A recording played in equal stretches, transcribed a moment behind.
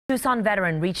Tucson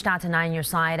veteran reached out to 9 on Your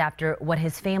Side after what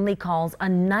his family calls a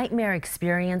nightmare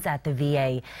experience at the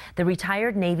VA. The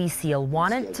retired Navy SEAL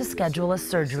wanted to schedule a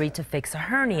surgery to fix a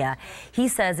hernia. He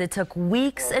says it took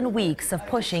weeks and weeks of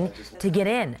pushing to get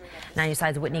in. 9 on Your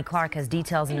Side's Whitney Clark has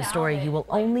details in a story you will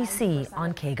only see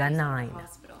on KGUN-9.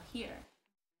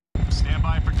 Stand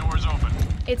by for doors open.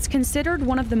 It's considered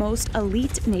one of the most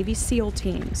elite Navy SEAL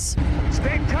teams.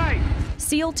 Stay tight.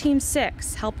 SEAL Team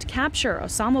 6 helped capture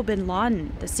Osama bin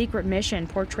Laden, the secret mission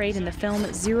portrayed in the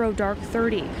film Zero Dark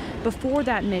 30. Before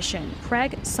that mission,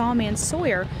 Craig "Sawman"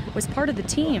 Sawyer was part of the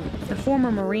team. The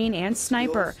former Marine and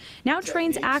sniper now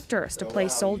trains actors to play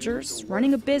soldiers,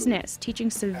 running a business, teaching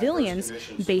civilians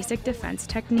basic defense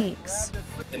techniques.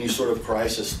 Any sort of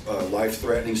crisis,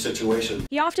 life-threatening situation.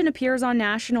 He often appears on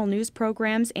national news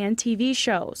programs and TV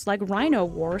shows like Rhino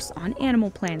Wars on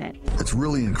Animal Planet. It's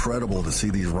really incredible to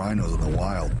see these rhinos in the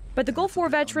wild. But the Gulf War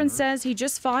veteran says he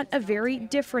just fought a very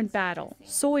different battle.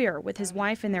 Sawyer with his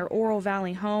wife in their Oro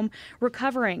Valley home,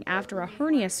 recovering after a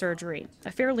hernia surgery,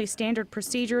 a fairly standard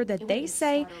procedure that they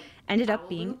say ended up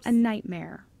being a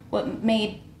nightmare. What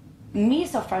made me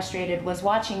so frustrated was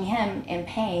watching him in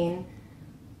pain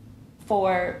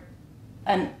for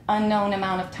an unknown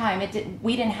amount of time.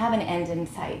 We didn't have an end in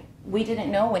sight. We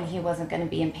didn't know when he wasn't going to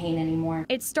be in pain anymore.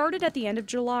 It started at the end of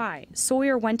July.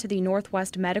 Sawyer went to the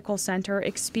Northwest Medical Center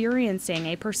experiencing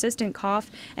a persistent cough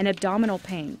and abdominal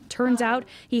pain. Turns out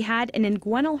he had an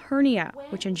inguinal hernia,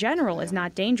 which in general is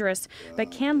not dangerous, but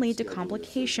can lead to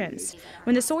complications.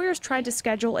 When the Sawyers tried to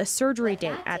schedule a surgery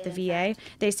date at the VA,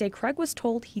 they say Craig was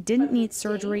told he didn't need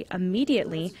surgery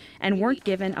immediately and weren't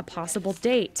given a possible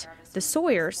date. The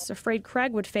Sawyers, afraid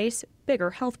Craig would face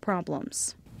bigger health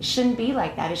problems. It shouldn't be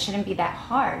like that. It shouldn't be that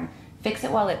hard. Fix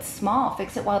it while it's small.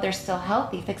 Fix it while they're still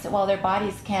healthy. Fix it while their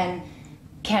bodies can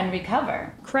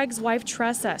recover. Craig's wife,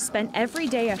 Tressa, spent every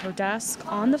day at her desk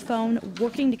on the phone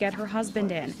working to get her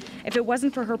husband in. If it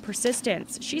wasn't for her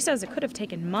persistence, she says it could have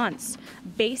taken months.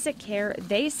 Basic care,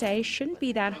 they say, shouldn't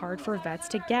be that hard for vets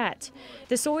to get.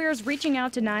 The Sawyers reaching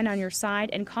out to 9 on Your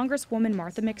Side and Congresswoman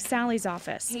Martha McSally's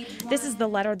office. This is the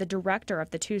letter the director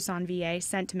of the Tucson VA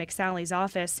sent to McSally's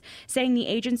office, saying the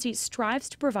agency strives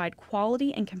to provide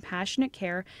quality and compassionate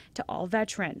care to all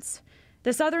veterans.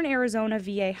 The Southern Arizona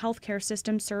VA healthcare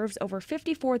system serves over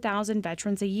 54,000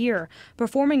 veterans a year,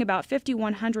 performing about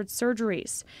 5,100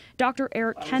 surgeries. Dr.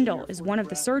 Eric Kendall is one of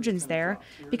the surgeons there.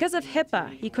 Because of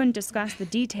HIPAA, he couldn't discuss the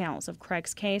details of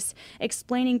Craig's case,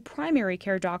 explaining primary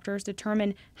care doctors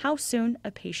determine how soon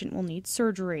a patient will need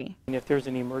surgery. If there's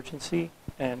an emergency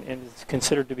and it's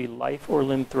considered to be life or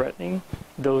limb threatening,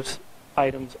 those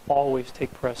items always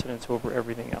take precedence over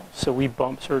everything else. So we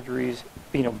bump surgeries,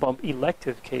 bump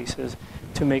elective cases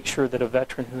to make sure that a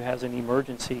veteran who has an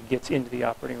emergency gets into the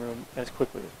operating room as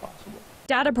quickly as possible.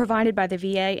 Data provided by the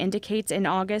VA indicates in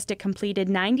August it completed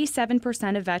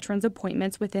 97% of veterans'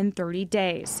 appointments within 30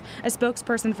 days. A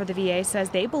spokesperson for the VA says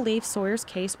they believe Sawyer's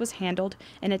case was handled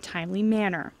in a timely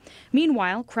manner.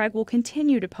 Meanwhile, Craig will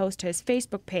continue to post to his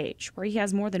Facebook page, where he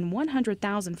has more than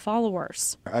 100,000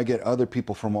 followers. I get other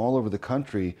people from all over the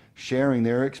country sharing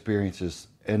their experiences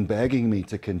and begging me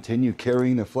to continue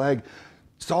carrying the flag.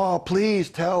 Saul, please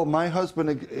tell, my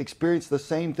husband experienced the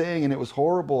same thing and it was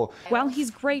horrible. While he's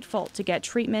grateful to get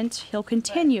treatment, he'll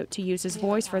continue to use his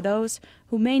voice for those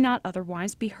who may not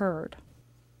otherwise be heard.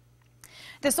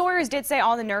 The Sawyers did say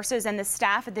all the nurses and the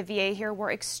staff at the VA here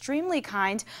were extremely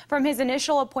kind. From his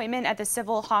initial appointment at the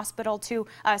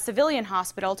civilian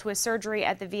hospital to his surgery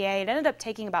at the VA, it ended up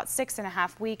taking about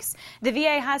 6.5 weeks. The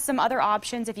VA has some other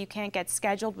options if you can't get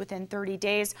scheduled within 30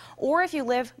 days or if you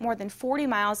live more than 40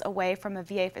 miles away from a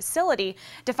VA facility.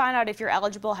 To find out if you're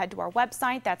eligible, head to our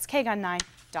website. That's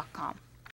KGUN9.com.